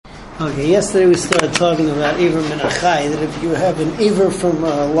Okay, yesterday we started talking about Iver min Achai, that if you have an Iver from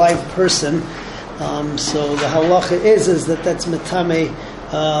a live person, so the halacha is that that's metame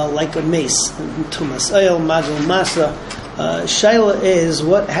like a mace, tumas oil, magul masa. Shaila is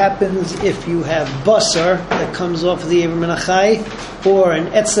what happens if you have basar that comes off of the Iver min Achai, or an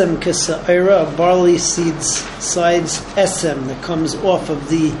etzem kesa'ira, a barley sides etzem that comes off of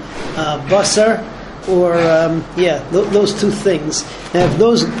the basar. Or those two things. Now,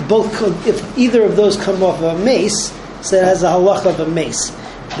 if either of those come off of a mace, so it has a halacha of a mace.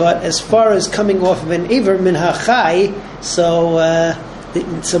 But as far as coming off of an iver min hachai, so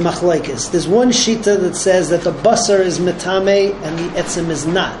it's a machlekes. There's one shita that says that the basar is metame and the etzem is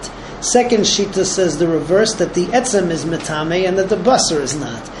not. Second shita says the reverse, that the etzem is metame and that the basar is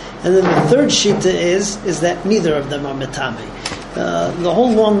not. And then the third shita is that neither of them are metame. The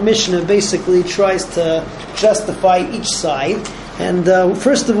whole long Mishnah basically tries to justify each side. And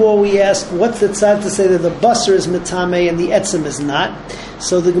first of all, we ask, what's the tzad to say that the basar is metame and the etzem is not?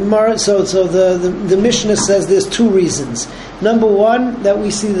 So the Gemara, the Mishnah says there's two reasons. Number one, that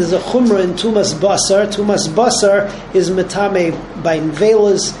we see there's a chumrah in tumas basar. Tumas basar is metame by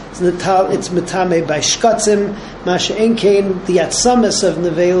nevelas. It's metame by shkatzim. Masha enkein, the atzamas of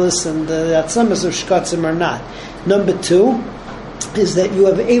nevelas and the atzamas of shkatzim are not. Number two is that you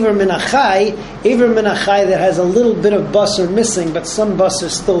have Iver min Achai that has a little bit of basar missing, but some basar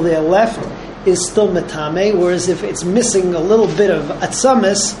still there left, is still metame, whereas if it's missing a little bit of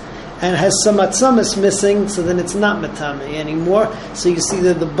atzamas and has some atzamas missing, so then it's not metame anymore. So you see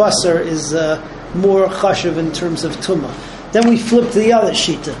that the basar is more chashuv in terms of tumah. Then we flip to the other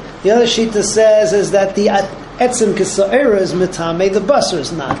shita. The other shita says is that the etzem kesa'ira is metame, the basar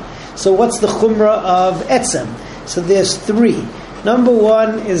is not. So what's the chumrah of etzem? So there's three. Number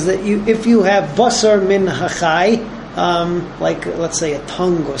one is that if you have basar min hachai, like let's say a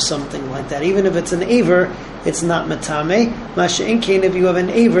tongue or something like that, even if it's an aver, it's not metame. Masha inkein, if you have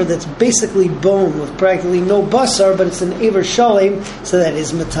an aver that's basically bone with practically no basar, but it's an aver shalem, so that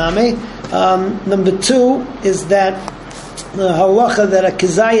is metame. Number two is that the halacha that a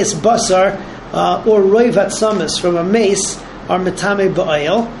kezayis basar or roiv atzamas from a mace are metame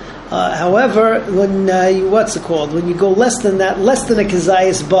ba'ayil. However, when when you go less than that, less than a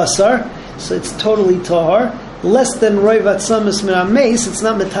kezayis basar, so it's totally tahar. Less than roiv atzamas min ha-mace, it's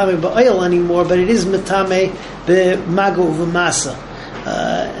not metame ba'oil anymore, but it is metame b'mago v'masa.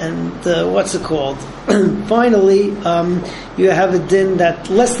 Finally, you have a din that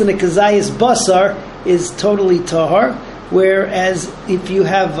less than a kezayis basar is totally tahar. Whereas if you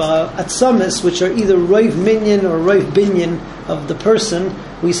have atzamas, which are either roiv minyan or roiv binyan of the person,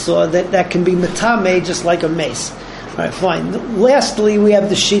 we saw that can be metame just like a mace. All right, fine. Lastly, we have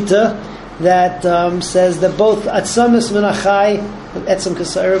the shita that says that both atzamas min achai, etzem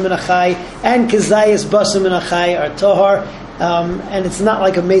kesa'ira min achai, and kezayis basar min achai are tahar, and it's not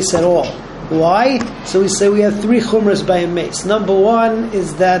like a mace at all. Why? So we say we have three chumras by a mace. Number one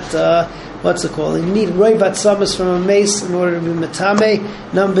is that you need roiv atzamas from a mace in order to be metame.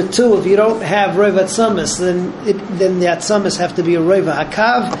 Number two, if you don't have roiv atzamas, then the atzamas have to be a roiv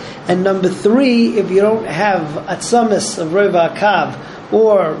hakav. And number three, if you don't have atzamas of roiv hakav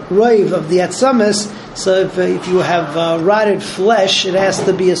or roiv of the atzamas, so if you have rotted flesh, it has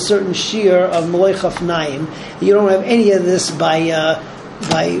to be a certain shear of meleich naim. You don't have any of this by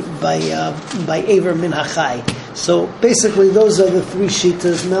Iver min Hachai. So basically, those are the three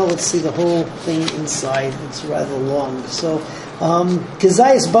shitas. Now let's see the whole thing inside. It's rather long. So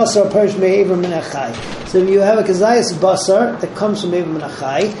kezayis basar perish me Iver min Hachai. So if you have a kezayis basar that comes from Iver min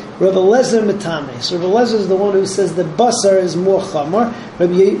Hachai, Rabbi Lezer metame. So Rabbi Lezer is the one who says the basar is more chamor.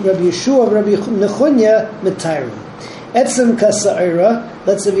 Rabbi Yeshua, Rabbi Nechunya metayrim. Etzem kasa'ira,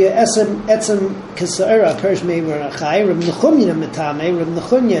 let's say etzem kasa'ira, perish me Iver min Hachai. Rabbi Nechunya metame. Rabbi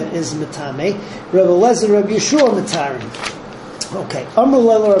Nechunya is metame. Rabbi Lezer, Rabbi Yeshua metayrim. Okay, Amr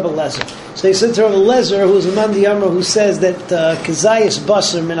Lela Rabbi Lezer. So he said to Rabbi Lezer, who is among the Amr who says that kezayis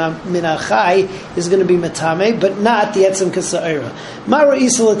basar min achai is going to be metame, but not the etzem kasa'ira. Mara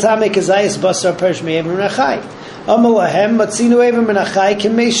isa l'tame kezayis basar perish me Iver min Hachai. Amalahem matzinu Iver min Hachai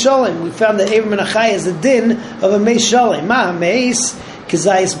k'meis shalem. We found that Iver min Hachai is the din of a meis shalem. Ma meis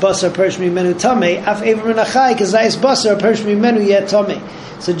kezayis basar perish mimenu tamei. Af Iver min Hachai kezayis basar perish mimenu yet tamei.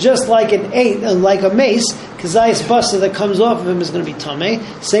 So just like a mace, Kazayas basar that comes off of him is going to be tamei.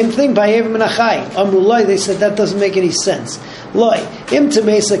 Same thing by Ever min achai. Amrulai, they said that doesn't make any sense. Loi, im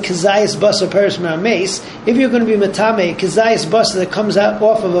temesa kazayas basar perish mace. If you're going to be metame kazayas basar that comes out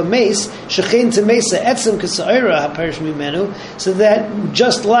off of a mace, shechein temesa etzem kasaira haperish mimenu. So that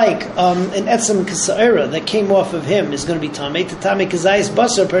just like an etzem kasaira that came off of him is going to be tamei. Tatame kazayas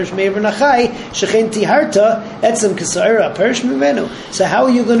basar perish me'ever nachai shechein tiharta etzem kasaira haperish mimenu. So how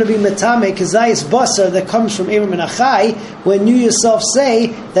are you going to be metame kazayas basar that comes from ever minachai when you yourself say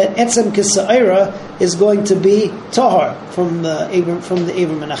that etzem kasaira is going to be tahar from the ever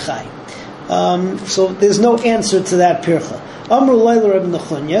minachai? So there's no answer to that pircha. Amru Laila Reb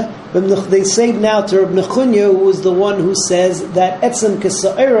Nechunya. They say now to Reb Nechunya, who is the one who says that etzem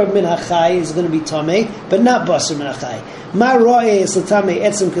kasaira min hachai is going to be tamei, but not basar min hachai. Ma ro'eh is tamei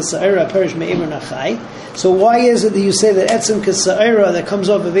etzem kasaira perish me'ever min hachai. So why is it that you say that etzem kasaira that comes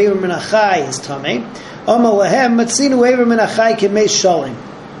off of ever min hachai is tamei? Amar lahem matzinu ever min hachai kemeis shalim.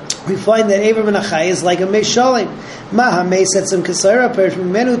 We find that ever min hachai is like a meis shalim. Maha meis etzem kasaira perish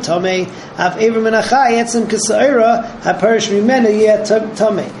mimenu tamei. Av ever min hachai etzem kasaira ha perish mimenu yeh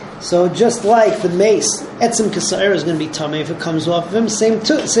tamei. So just like the mace, etzem kasaira is going to be tamei if it comes off of him. Same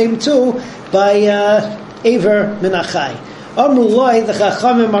too by ever min hachai. Amru loi, the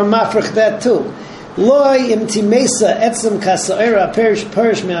chachamim are mafrich that too. Loi im timesa etzem kasaira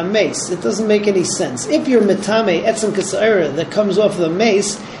perish me mace. It doesn't make any sense. If you're metame etzem kasaira that comes off the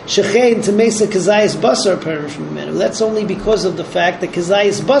mace, shechein timesa kazayis basar perish mimenu. That's only because of the fact that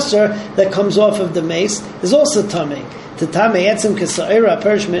kazayis basar that comes off of the mace is also tamei. Tatame etzem kasaira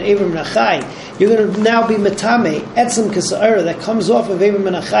perish min ever minachai. You're going to now be metame etzem kasaira that comes off of ever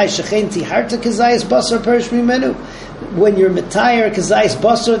minachai. Shechein tiharta kazayis basar perish mimenu. When you're metayir kazayis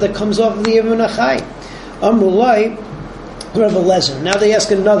basar that comes off of the ever minachai. Amrulai Rebbe Lezer. Now they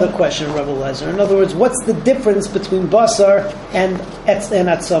ask another question, Rebbe Lezer. In other words, what's the difference between basar and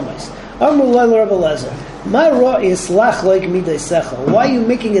atzamas? Amrulai Rebbe Lezer. Ma ra'is lach loik midei sechel. Why are you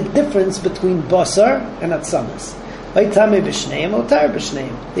making a difference between basar and atzamas? They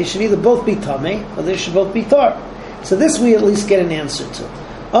should either both be tamei or they should both be tar. So this we at least get an answer to.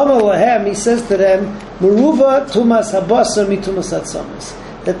 Amar lahem, he says to them, Meruva tumas habasar mi tumas atzamas.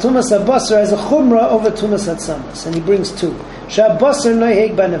 That tumas habasar has a chumrah over tumas atzamas, and he brings two. Shabasar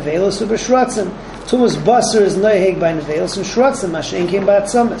noiheg by nevelos ubeshratzim. Tumas basar is noiheg by nevelos and shratzim. Mashen came by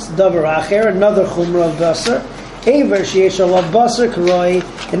atzamas. Davar acher, another chumrah of basar. Aver sheyesh alav basar karoi,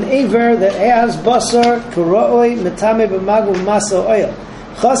 an aver that has basar karoi metame b'magu masa oil.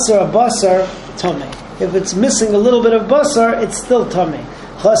 Chasar basar tamei. If it's missing a little bit of basar, it's still tamei.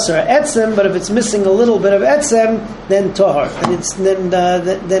 Chasar etzem, but if it's missing a little bit of etzem, then tahar, and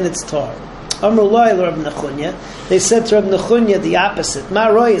then it's tahar. Amrulai Reb Nechunya. They said to Reb Nechunya the opposite. Ma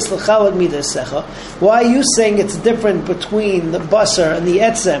royis l'chalad midasecha. Why are you saying it's different between the basar and the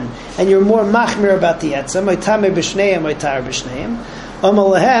etzem, and you're more machmir about the etzem? Oitame b'shneim, oitar b'shneim.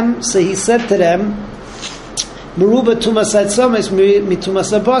 Amalahem. So he said to them, Meruba tumas atzamas mi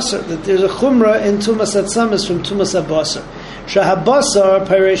tumas basar. That there's a chumrah in tumas atzamas from tumas basar. Shahabasar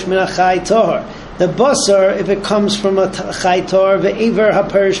perish min achai tahar. The basar, if it comes from a chai tahar, ve'ever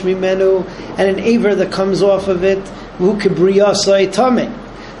haperish mimenu, and an aver that comes off of it, hu kibriyasai tamei.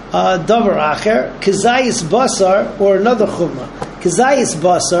 Davar acher, kazayis basar, or another chumrah. Kazayis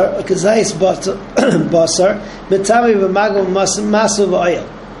basar, metame b'magam masu v'oil.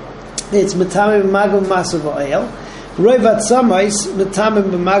 It's metame b'magam masu v'oil. Roivat samais, metame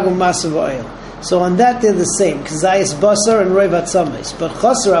b'magam masu v'oil. So on that they're the same, kazayis basar and roivat samais. But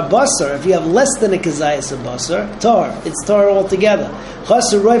chasar basar, if you have less than a kazayis basar, tar, it's tar altogether.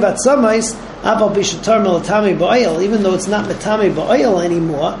 Chasar roivat samais, abal bishatar melatami ba'oil, even though it's not metami ba'oil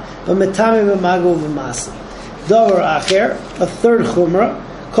anymore, but metami b'magu v'masi. Davar acher, a third chumrah,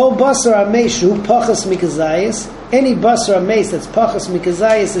 kol basar ameshu pachas mikazayis. Any basar ames that's pachas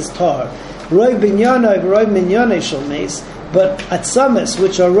mikazayis is tar. Roi binyanai v'roi minyanai shal mes. But atzamas,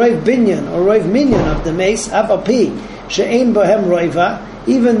 which are roiv binyan or roiv minyan of the mace, apapi she'ein bohem roiva,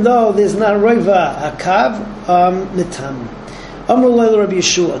 even though there's not roiva akav mitam. Amrullah Rabbi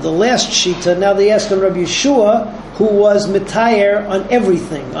Yeshua, the last shita. Now they ask on Rabbi Yeshua, who was mitayer on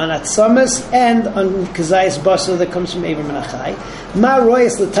everything, on atzamas and on kazayis basar that comes from Ever Menachai. Ma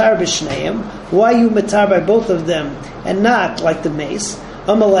royas l'tar b'shneim. Why you mitar by both of them and not like the mace?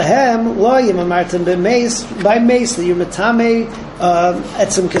 Amalahem loyim amartim b'meis, by mace that you metame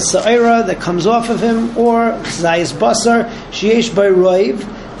etzem kasaira that comes off of him, or zayis basar sheyesh by roiv,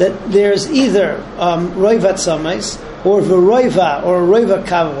 that there's either roiv atzamas or roiva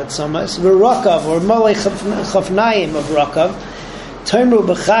kav atzamas, v'rakav or malei chafnaim of rakav. Toimru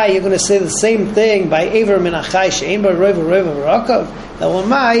b'chai, you're going to say the same thing by Ever min achai she'ein bar roiv v'rakav.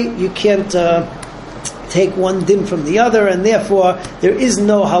 Elamai, you can't take one din from the other, and therefore there is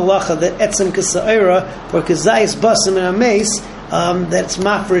no halacha that etzem kasa'ira or kazayis basim and ames that's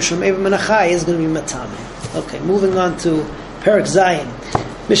mafresh from Ever min achai is going to be matame. Okay, moving on to Perek Zayin,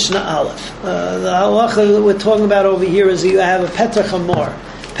 Mishnah Aleph. The halacha that we're talking about over here is you have a Peter Chamor.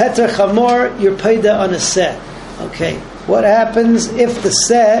 Peter Chamor, you're paid on a set. Okay, what happens if the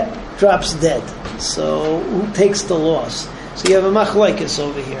set drops dead? So who takes the loss? So you have a machlokes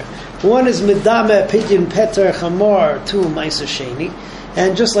over here. One is Midame Pidyon Peter Chamor to Ma'aser Sheni.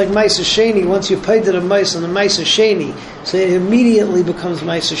 And just like Ma'aser Sheni, once you paid it a mice on the Ma'aser Sheni, so it immediately becomes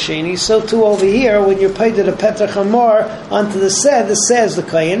Ma'aser Sheni. So too over here, when you're paid it a Peter Chamor onto the sed is the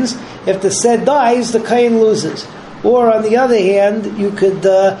Kayan's. If the sed dies, the Kayan loses. Or on the other hand, you could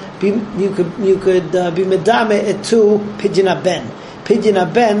be medame it to Pidyon Aben. Pidyon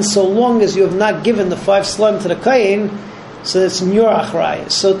Aben, so long as you have not given the 5 slime to the Kayan, so it's in your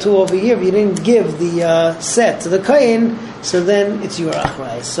achrayas. So too over here, if you didn't give the set to the Kayan, so then it's your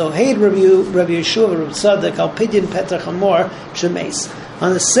achrayas. So Heid Rabbi Yeshua, Rabbi Tzadok, Al Pidyon Peter Chamor Shemes.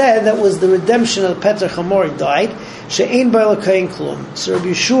 On the set, that was the redemption of Peter Chamor, he died. She'ein bar l'kayin klum. So Rabbi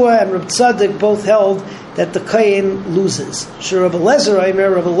Yeshua and Rabbi Tzadok both held that the Kayin loses. So Rabbi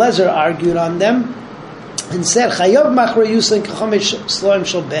Lezer argued on them and said, Chayav machra yusin k'chomesh sloim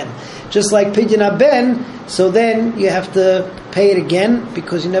shel ben. Just like Pidyon Aben, so then you have to pay it again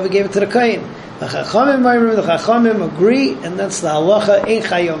because you never gave it to the Kayin. The Chachamim agree, and that's the halacha. Ein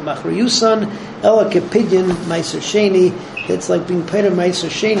chayav machra yusan ela kepidyon Ma'aser Sheni. It's like being paid on Ma'aser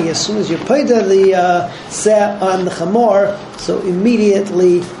Sheni. As soon as you paid the seh on the chamor, so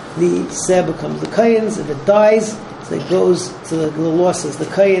immediately the seh becomes the Kayan's. If it dies, so it goes to the loss as the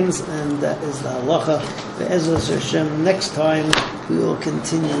Kayan's, and that is the halacha. Be'ezras Hashem, next time we will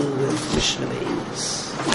continue with Mishnah Beis.